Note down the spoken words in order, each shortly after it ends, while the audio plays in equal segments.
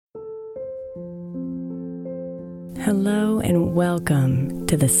Hello and welcome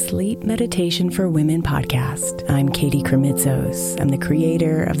to the Sleep Meditation for Women podcast. I'm Katie Kremitzos. I'm the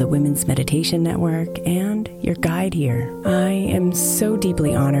creator of the Women's Meditation Network and your guide here. I am so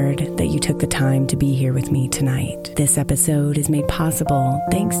deeply honored that you took the time to be here with me tonight. This episode is made possible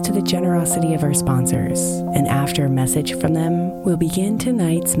thanks to the generosity of our sponsors. And after a message from them, we'll begin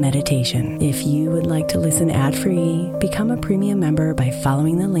tonight's meditation. If you would like to listen ad-free, become a premium member by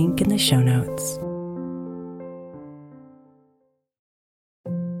following the link in the show notes.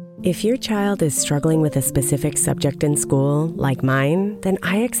 If your child is struggling with a specific subject in school, like mine, then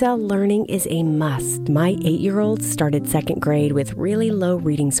IXL Learning is a must. My 8-year-old started second grade with really low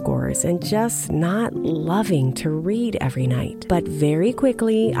reading scores and just not loving to read every night. But very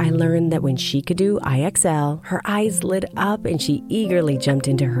quickly, I learned that when she could do IXL, her eyes lit up and she eagerly jumped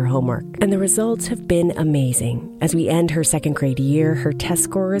into her homework. And the results have been amazing. As we end her second grade year, her test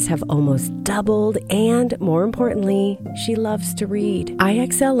scores have almost doubled, and more importantly, she loves to read.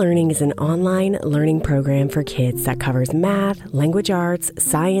 IXL Learning is an online learning program for kids that covers math, language arts,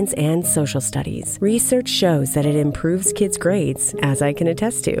 science, and social studies. Research shows that it improves kids' grades, as I can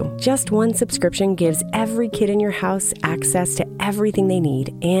attest to. Just one subscription gives every kid in your house access to everything they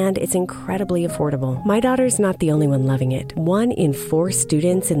need, and it's incredibly affordable. My daughter's not the only one loving it. 1 in 4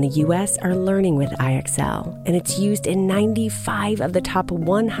 students in the U.S. are learning with IXL, and it's used in 95 of the top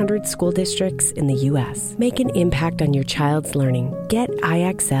 100 school districts in the U.S. Make an impact on your child's learning. Get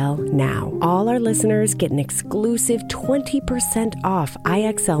IXL now. All our listeners get an exclusive 20% off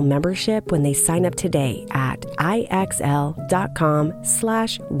IXL membership when they sign up today at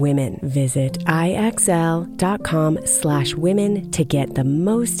IXL.com/women. Visit IXL.com/women to get the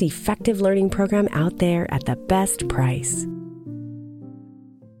most effective learning program out there at the best price.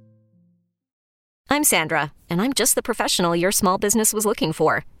 I'm Sandra, and I'm just the professional your small business was looking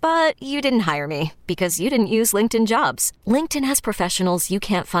for. But you didn't hire me because you didn't use LinkedIn Jobs. LinkedIn has professionals you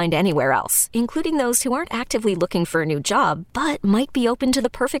can't find anywhere else, including those who aren't actively looking for a new job, but might be open to the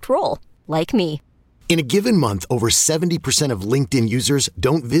perfect role, like me. In a given month, over 70% of LinkedIn users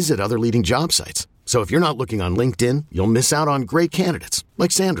don't visit other leading job sites. So if you're not looking on LinkedIn, you'll miss out on great candidates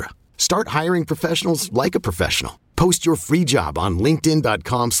like Sandra. Start hiring professionals like a professional. Post your free job on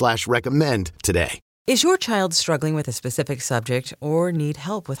linkedin.com/recommend today. Is your child struggling with a specific subject or need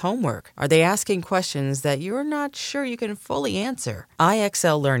help with homework? Are they asking questions that you're not sure you can fully answer?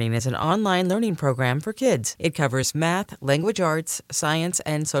 IXL Learning is an online learning program for kids. It covers math, language arts, science,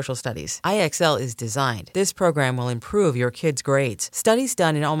 and social studies. IXL is designed. This program will improve your kids' grades. Studies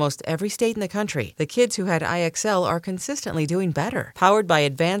done in almost every state in the country. The kids who had IXL are consistently doing better. Powered by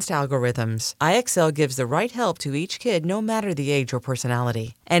advanced algorithms, IXL gives the right help to each kid no matter the age or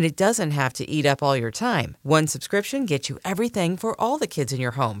personality. And it doesn't have to eat up all your time. One subscription gets you everything for all the kids in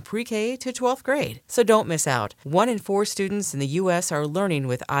your home, pre-K to 12th grade. So don't miss out. 1 in 4 students in the U.S. are learning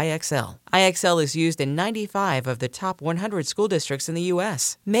with IXL. IXL is used in 95 of the top 100 school districts in the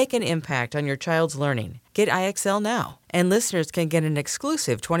U.S. Make an impact on your child's learning. Get IXL now. And listeners can get an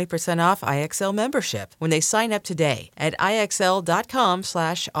exclusive 20% off IXL membership when they sign up today at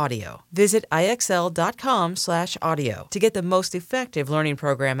IXL.com/audio. Visit IXL.com/audio to get the most effective learning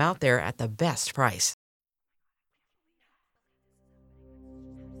program out there at the best price.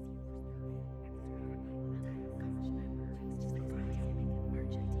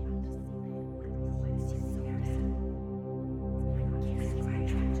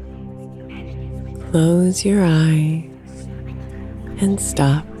 Close your eyes and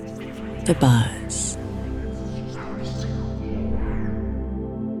stop the buzz.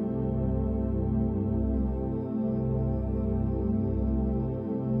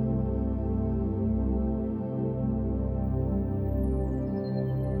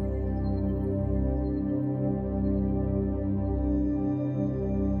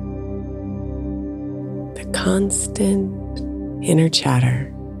 The constant inner chatter.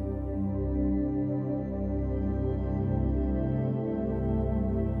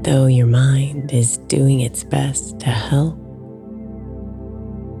 Though your mind is doing its best to help,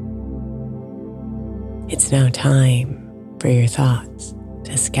 it's now time for your thoughts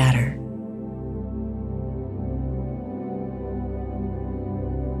to scatter.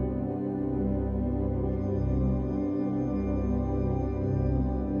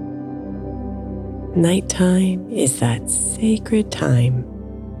 Nighttime is that sacred time,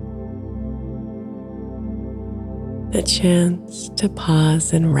 a chance to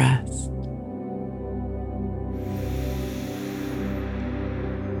pause and rest.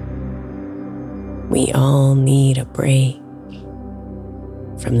 We all need a break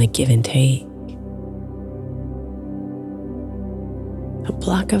from the give and take. A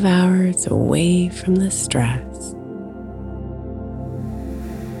block of hours away from the stress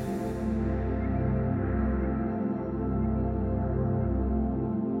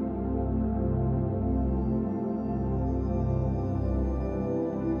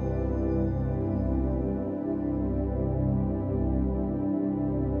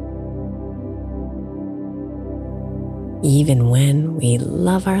even when we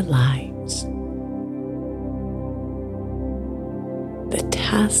love our lives. The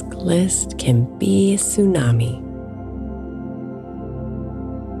task list can be a tsunami.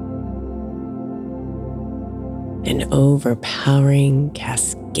 An overpowering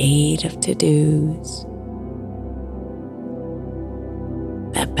cascade of to-dos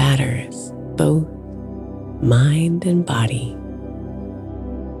that batters both mind and body.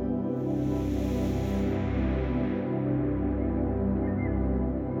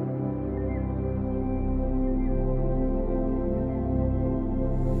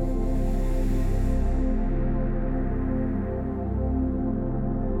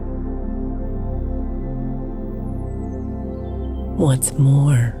 What's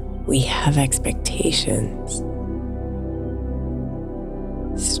more, we have expectations,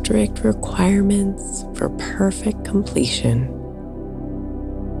 strict requirements for perfect completion.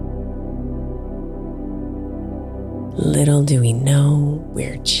 Little do we know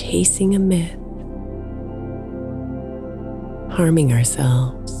we're chasing a myth, harming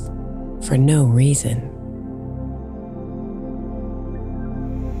ourselves for no reason.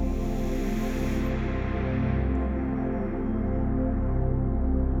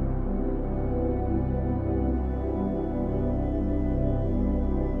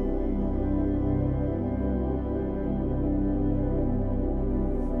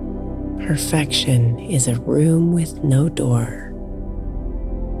 Perfection is a room with no door,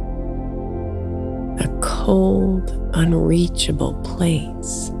 a cold, unreachable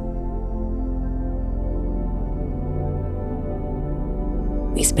place.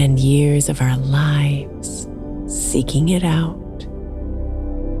 We spend years of our lives seeking it out,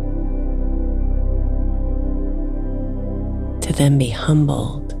 to then be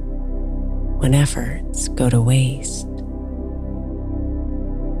humbled when efforts go to waste.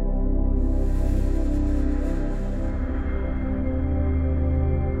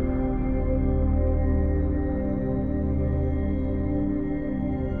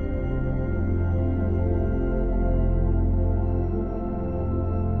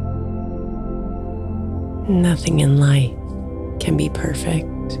 Nothing in life can be perfect.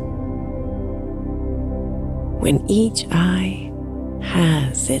 When each eye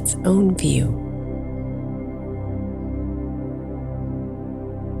has its own view,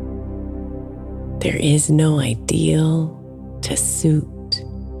 there is no ideal to suit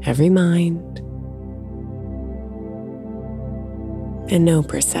every mind, and no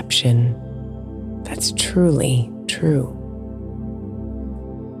perception that's truly true.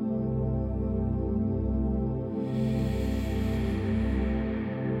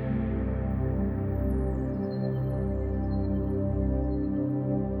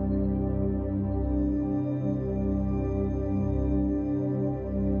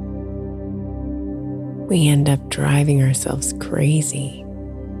 We end up driving ourselves crazy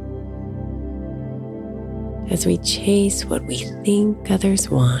as we chase what we think others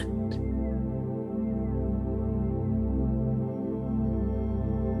want.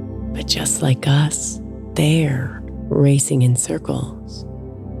 But just like us, they're racing in circles,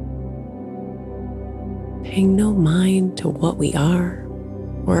 paying no mind to what we are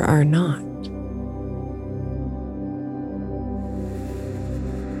or are not.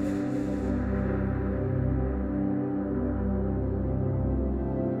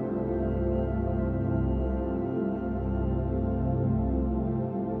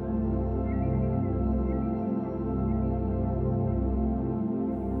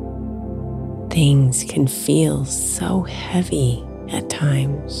 Things can feel so heavy at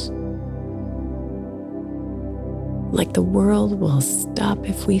times, like the world will stop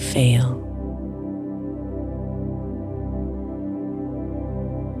if we fail.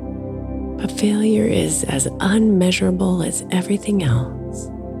 But failure is as unmeasurable as everything else,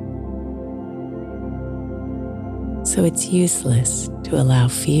 so it's useless to allow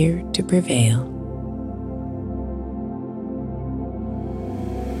fear to prevail.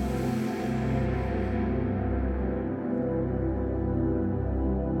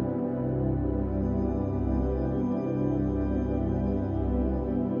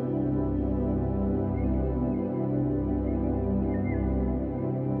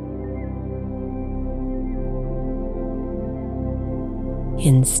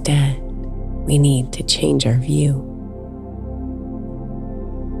 Instead, we need to change our view,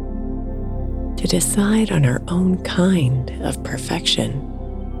 to decide on our own kind of perfection.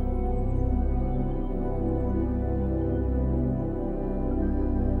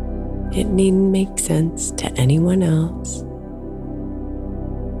 It needn't make sense to anyone else.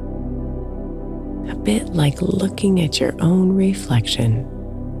 A bit like looking at your own reflection.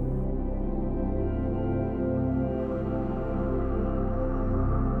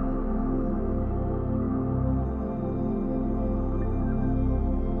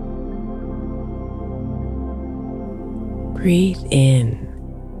 Breathe in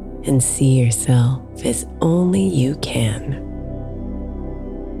and see yourself as only you can.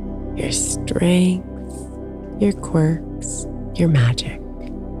 Your strengths, your quirks, your magic.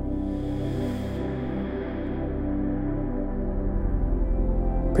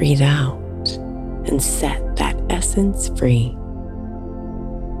 Breathe out and set that essence free.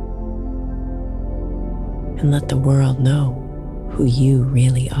 And let the world know who you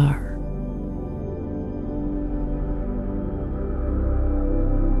really are.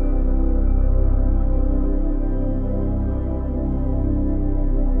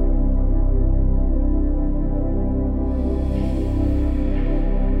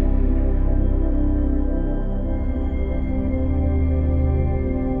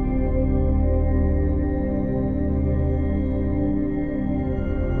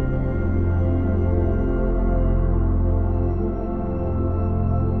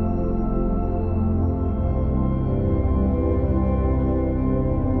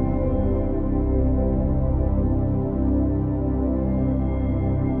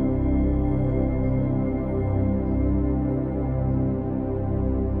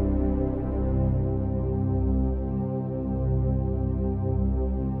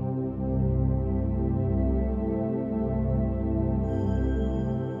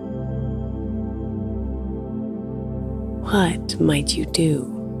 What might you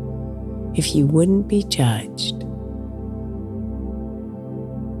do if you wouldn't be judged?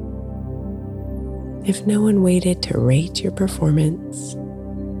 If no one waited to rate your performance?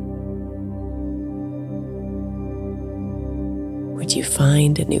 Would you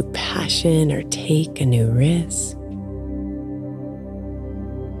find a new passion or take a new risk?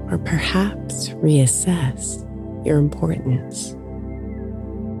 Or perhaps reassess your importance?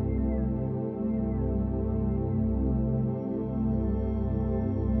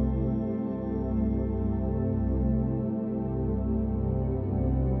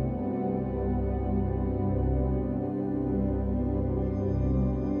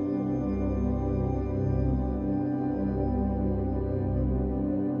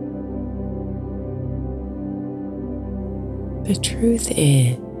 The truth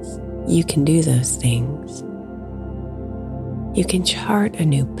is, you can do those things. You can chart a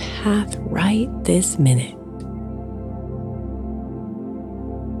new path right this minute.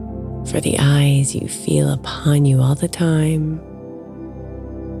 For the eyes you feel upon you all the time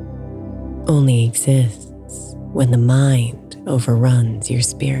only exists when the mind overruns your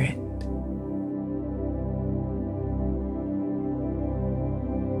spirit.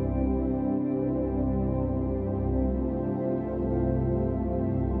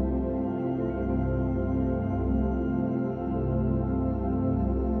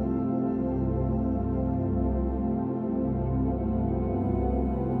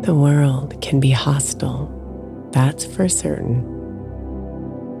 The world can be hostile, that's for certain.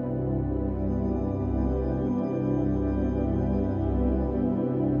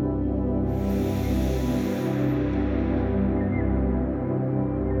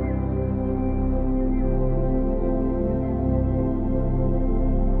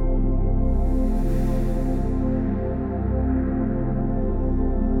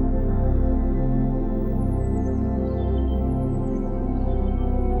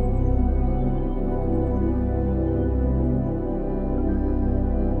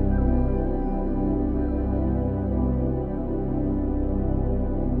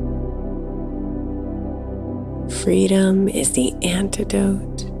 Freedom is the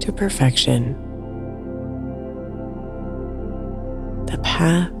antidote to perfection. The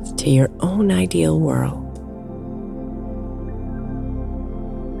path to your own ideal world.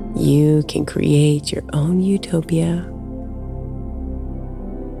 You can create your own utopia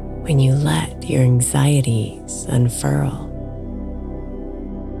when you let your anxieties unfurl.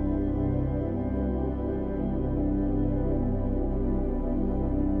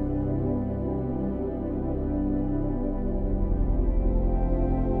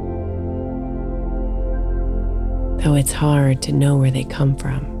 Though it's hard to know where they come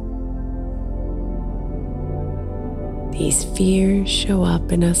from. These fears show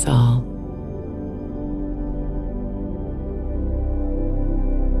up in us all.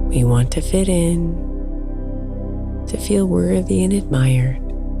 We want to fit in, to feel worthy and admired,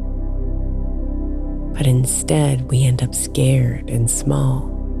 but instead we end up scared and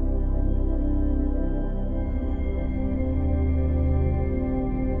small.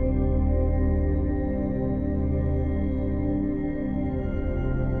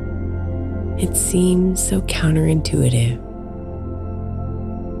 It seems so counterintuitive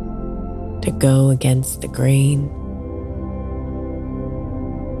to go against the grain,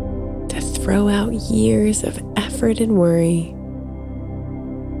 to throw out years of effort and worry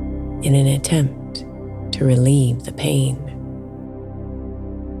in an attempt to relieve the pain.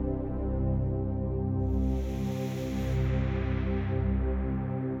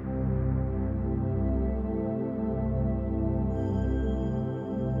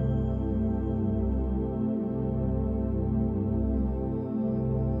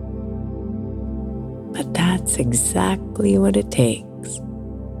 But that's exactly what it takes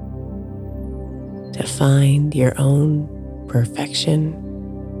to find your own perfection.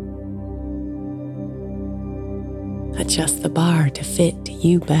 Adjust the bar to fit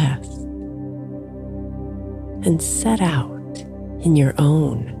you best and set out in your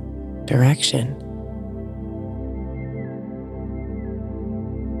own direction.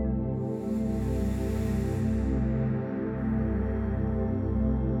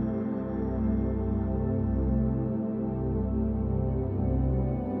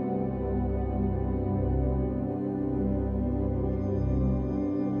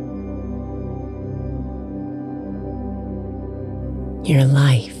 Your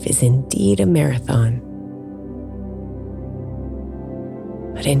life is indeed a marathon.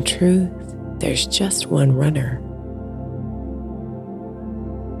 But in truth, there's just one runner.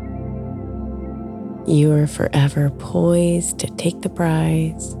 You are forever poised to take the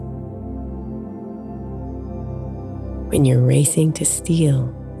prize when you're racing to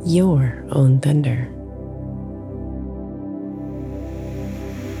steal your own thunder.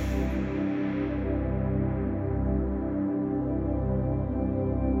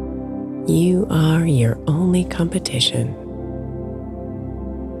 You are your only competition.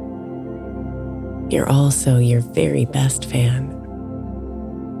 You're also your very best fan.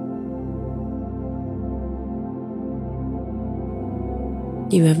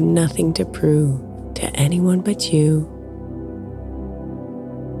 You have nothing to prove to anyone but you,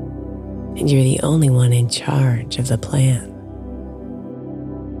 and you're the only one in charge of the plan.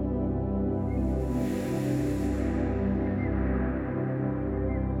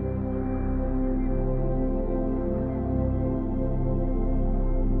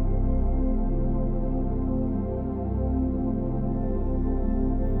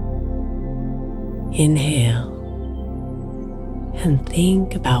 Inhale and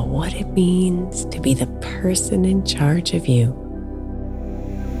think about what it means to be the person in charge of you.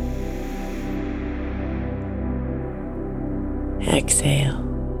 Exhale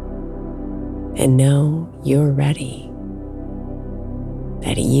and know you're ready,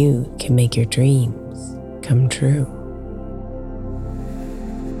 that you can make your dreams come true.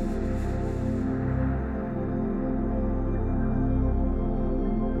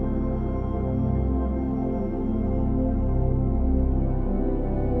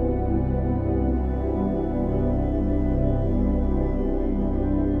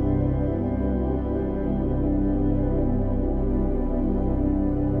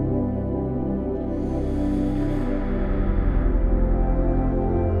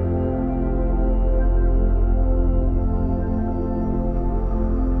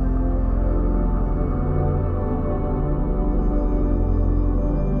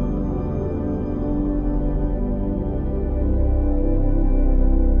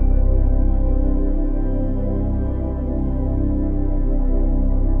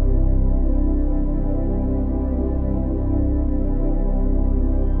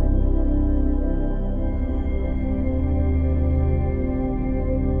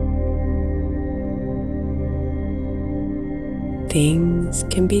 Things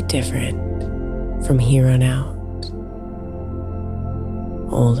can be different from here on out.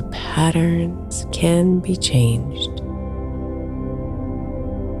 Old patterns can be changed.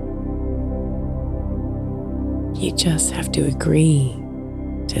 You just have to agree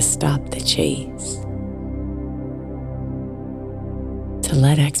to stop the chase, to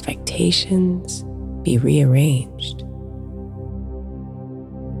let expectations be rearranged.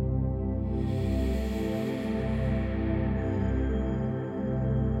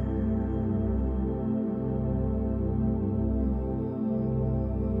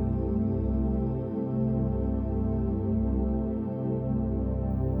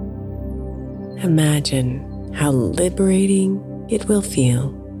 Imagine how liberating it will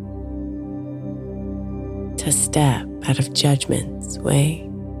feel to step out of judgment's way.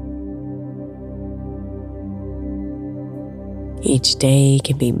 Each day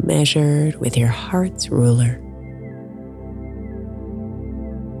can be measured with your heart's ruler,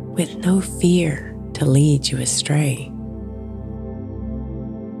 with no fear to lead you astray.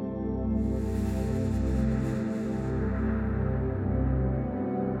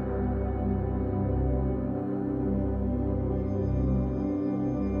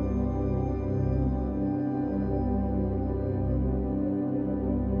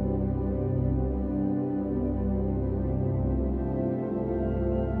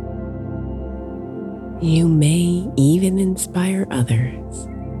 You may even inspire others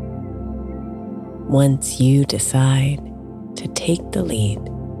once you decide to take the lead.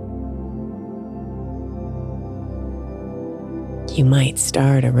 You might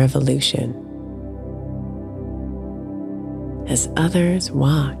start a revolution as others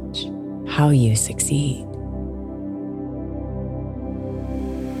watch how you succeed.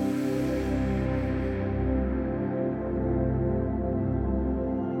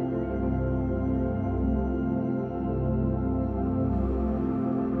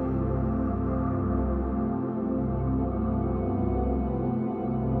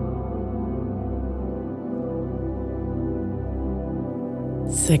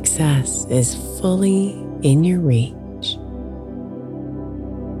 Success is fully in your reach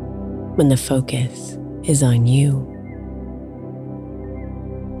when the focus is on you.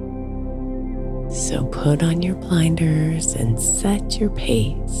 So put on your blinders and set your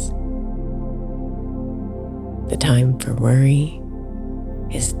pace. The time for worry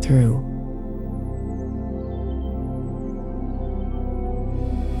is through.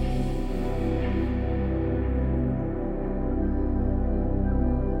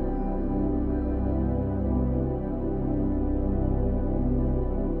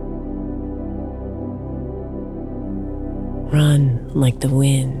 Run like the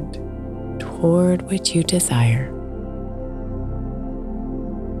wind toward what you desire.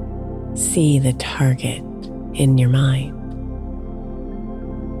 See the target in your mind.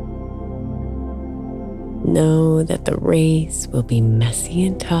 Know that the race will be messy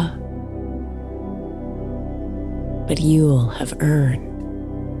and tough, but you'll have earned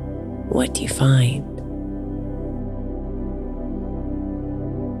what you find.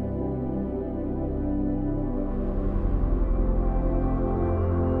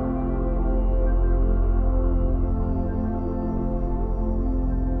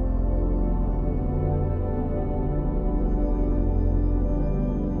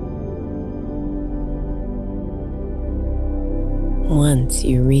 Once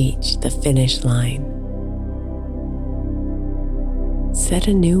you reach the finish line, set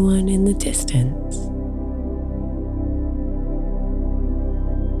a new one in the distance.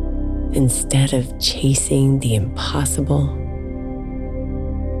 Instead of chasing the impossible,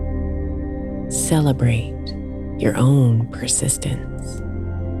 celebrate your own persistence.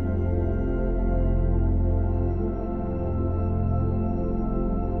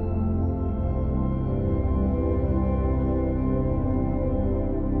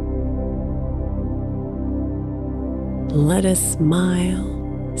 Let a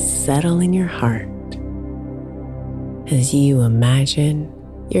smile settle in your heart as you imagine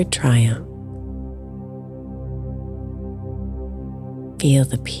your triumph. Feel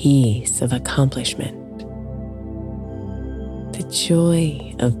the peace of accomplishment, the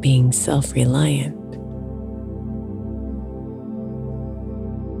joy of being self-reliant.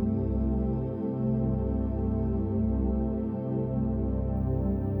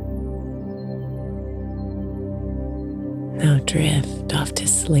 Now drift off to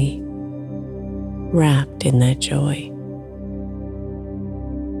sleep, wrapped in that joy.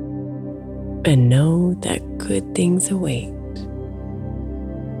 And know that good things await.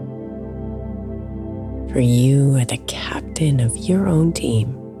 For you are the captain of your own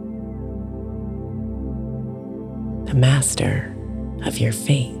team, the master of your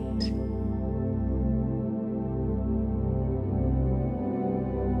fate.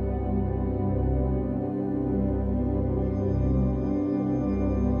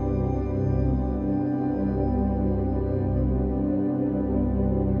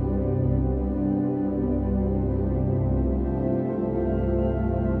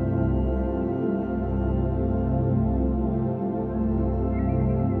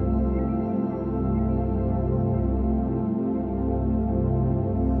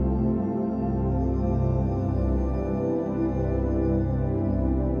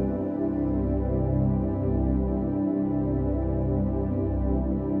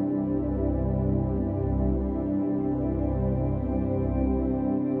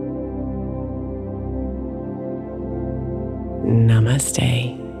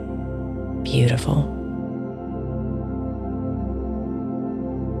 Namaste, beautiful.